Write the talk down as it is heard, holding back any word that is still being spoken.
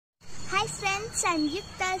friends, I'm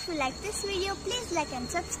Yukta. If you like this video, please like and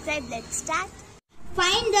subscribe. Let's start.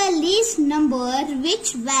 Find the least number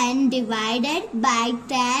which when divided by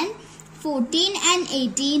 10, 14 and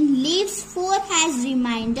 18 leaves 4 as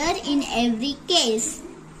remainder in every case.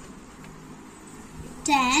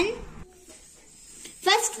 10.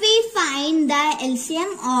 First we find the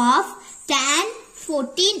LCM of 10,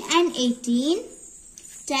 14 and 18.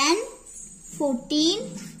 10, 14,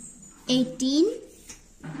 18.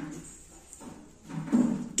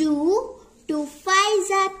 2 5s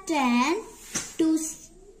are 10, 2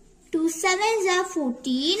 7s are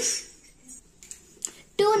 14,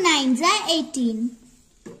 2 9s are 18.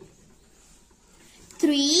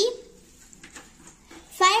 3.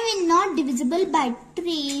 5 is not divisible by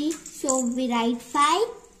 3, so we write 5.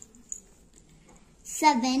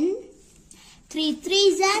 7, 3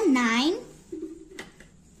 3s are 9.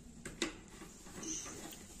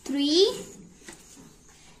 3,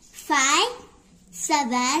 5,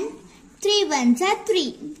 7, 3 1s are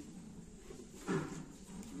 3.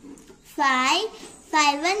 5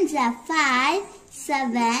 1s are 5,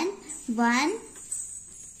 7, 1.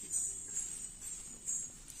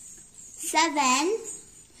 7,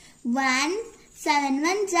 1, 7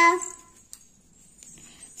 1s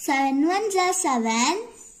are 7,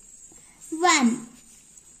 1.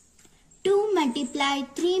 2 multiply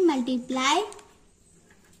 3 multiply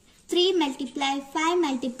 3 multiply 5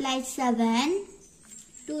 multiply 7.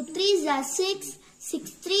 2 3s are 6,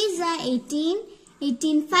 6 3s are 18,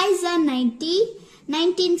 18 5s are 90,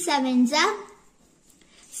 19 7s are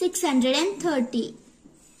 630.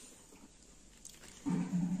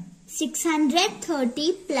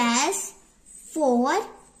 630 plus 4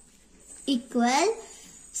 equal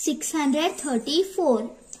 634.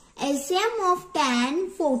 LCM of 10,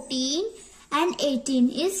 14 and 18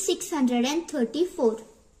 is 634.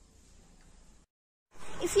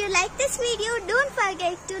 If you like this video, don't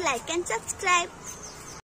forget to like and subscribe.